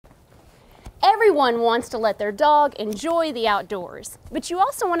Everyone wants to let their dog enjoy the outdoors, but you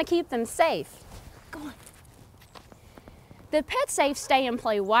also want to keep them safe. Go on. The PetSafe Stay and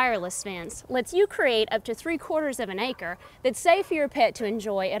Play wireless fence lets you create up to 3/4 of an acre that's safe for your pet to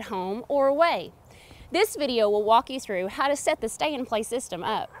enjoy at home or away. This video will walk you through how to set the Stay and Play system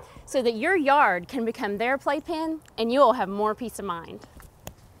up so that your yard can become their playpen and you'll have more peace of mind.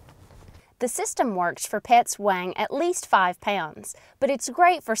 The system works for pets weighing at least 5 pounds, but it's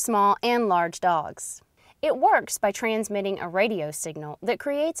great for small and large dogs. It works by transmitting a radio signal that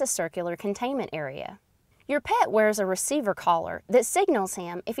creates a circular containment area. Your pet wears a receiver collar that signals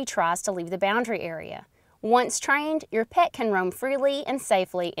him if he tries to leave the boundary area. Once trained, your pet can roam freely and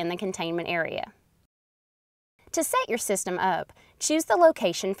safely in the containment area. To set your system up, choose the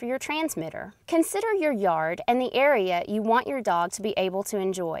location for your transmitter. Consider your yard and the area you want your dog to be able to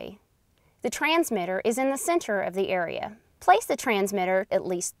enjoy. The transmitter is in the center of the area. Place the transmitter at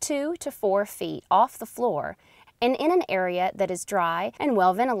least 2 to 4 feet off the floor and in an area that is dry and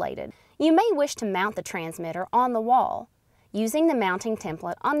well ventilated. You may wish to mount the transmitter on the wall, using the mounting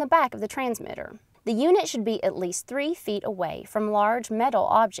template on the back of the transmitter. The unit should be at least 3 feet away from large metal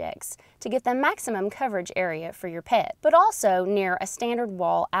objects to get the maximum coverage area for your pet, but also near a standard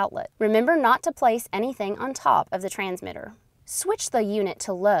wall outlet. Remember not to place anything on top of the transmitter. Switch the unit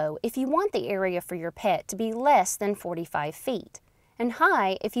to low if you want the area for your pet to be less than 45 feet, and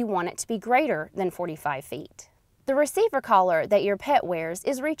high if you want it to be greater than 45 feet. The receiver collar that your pet wears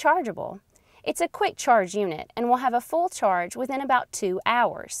is rechargeable. It's a quick charge unit and will have a full charge within about 2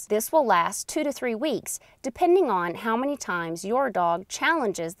 hours. This will last 2 to 3 weeks, depending on how many times your dog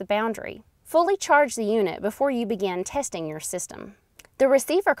challenges the boundary. Fully charge the unit before you begin testing your system. The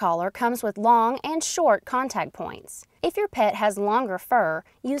receiver collar comes with long and short contact points. If your pet has longer fur,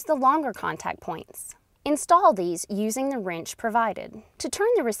 use the longer contact points. Install these using the wrench provided. To turn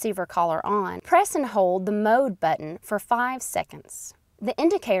the receiver collar on, press and hold the mode button for 5 seconds. The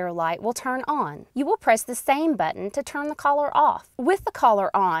indicator light will turn on. You will press the same button to turn the collar off. With the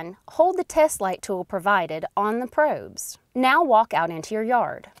collar on, hold the test light tool provided on the probes. Now walk out into your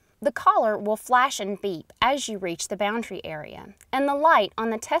yard. The collar will flash and beep as you reach the boundary area, and the light on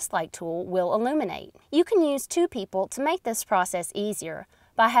the test light tool will illuminate. You can use 2 people to make this process easier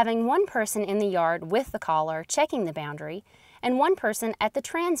by having one person in the yard with the collar checking the boundary and one person at the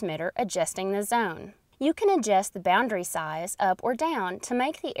transmitter adjusting the zone. You can adjust the boundary size up or down to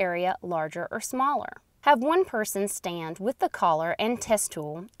make the area larger or smaller. Have one person stand with the collar and test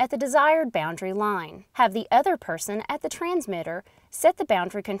tool at the desired boundary line. Have the other person at the transmitter set the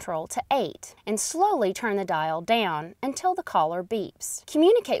boundary control to 8 and slowly turn the dial down until the collar beeps.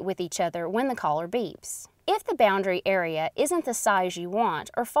 Communicate with each other when the collar beeps. If the boundary area isn't the size you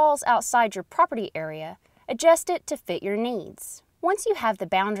want or falls outside your property area, adjust it to fit your needs. Once you have the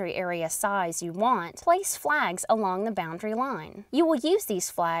boundary area size you want, place flags along the boundary line. You will use these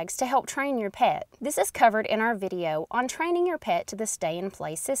flags to help train your pet. This is covered in our video on training your pet to the Stay and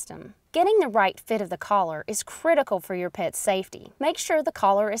Play system. Getting the right fit of the collar is critical for your pet's safety. Make sure the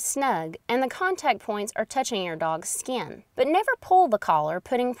collar is snug and the contact points are touching your dog's skin. But never pull the collar,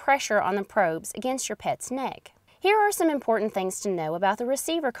 putting pressure on the probes against your pet's neck. Here are some important things to know about the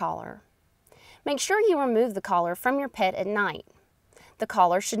receiver collar. Make sure you remove the collar from your pet at night. The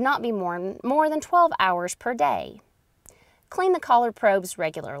collar should not be more than 12 hours per day. Clean the collar probes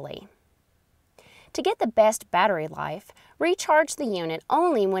regularly. To get the best battery life, recharge the unit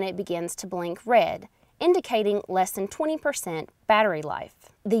only when it begins to blink red, indicating less than 20% battery life.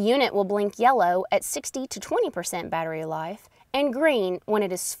 The unit will blink yellow at 60 to 20% battery life and green when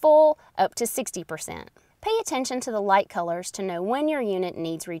it is full up to 60%. Pay attention to the light colors to know when your unit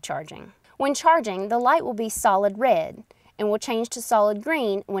needs recharging. When charging, the light will be solid red and will change to solid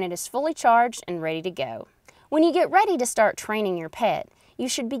green when it is fully charged and ready to go. When you get ready to start training your pet, you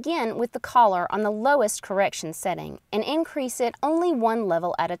should begin with the collar on the lowest correction setting and increase it only 1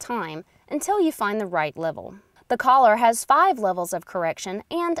 level at a time until you find the right level. The collar has 5 levels of correction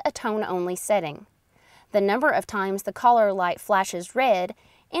and a tone-only setting. The number of times the collar light flashes red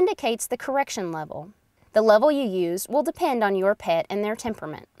indicates the correction level. The level you use will depend on your pet and their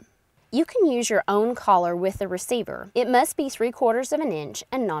temperament. You can use your own collar with the receiver. It must be 3/4 of an inch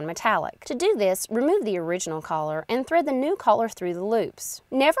and non-metallic. To do this, remove the original collar and thread the new collar through the loops.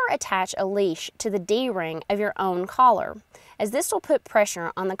 Never attach a leash to the D-ring of your own collar, as this will put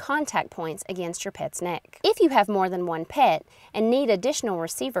pressure on the contact points against your pet's neck. If you have more than one pet and need additional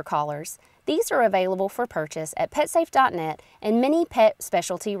receiver collars, these are available for purchase at PetSafe.net and many pet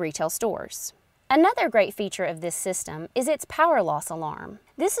specialty retail stores. Another great feature of this system is its power loss alarm.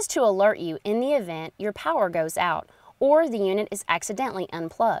 This is to alert you in the event your power goes out or the unit is accidentally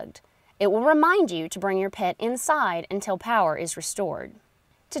unplugged. It will remind you to bring your pet inside until power is restored.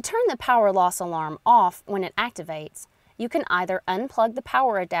 To turn the power loss alarm off when it activates, you can either unplug the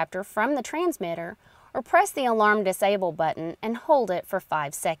power adapter from the transmitter or press the alarm disable button and hold it for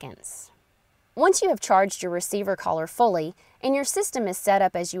 5 seconds. Once you have charged your receiver collar fully and your system is set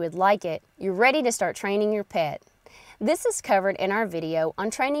up as you would like it, you're ready to start training your pet. This is covered in our video on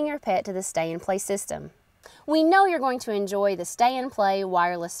training your pet to the Stay and Play system. We know you're going to enjoy the Stay and Play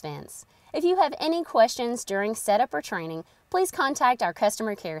wireless fence. If you have any questions during setup or training, please contact our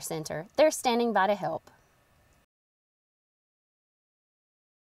customer care center. They're standing by to help.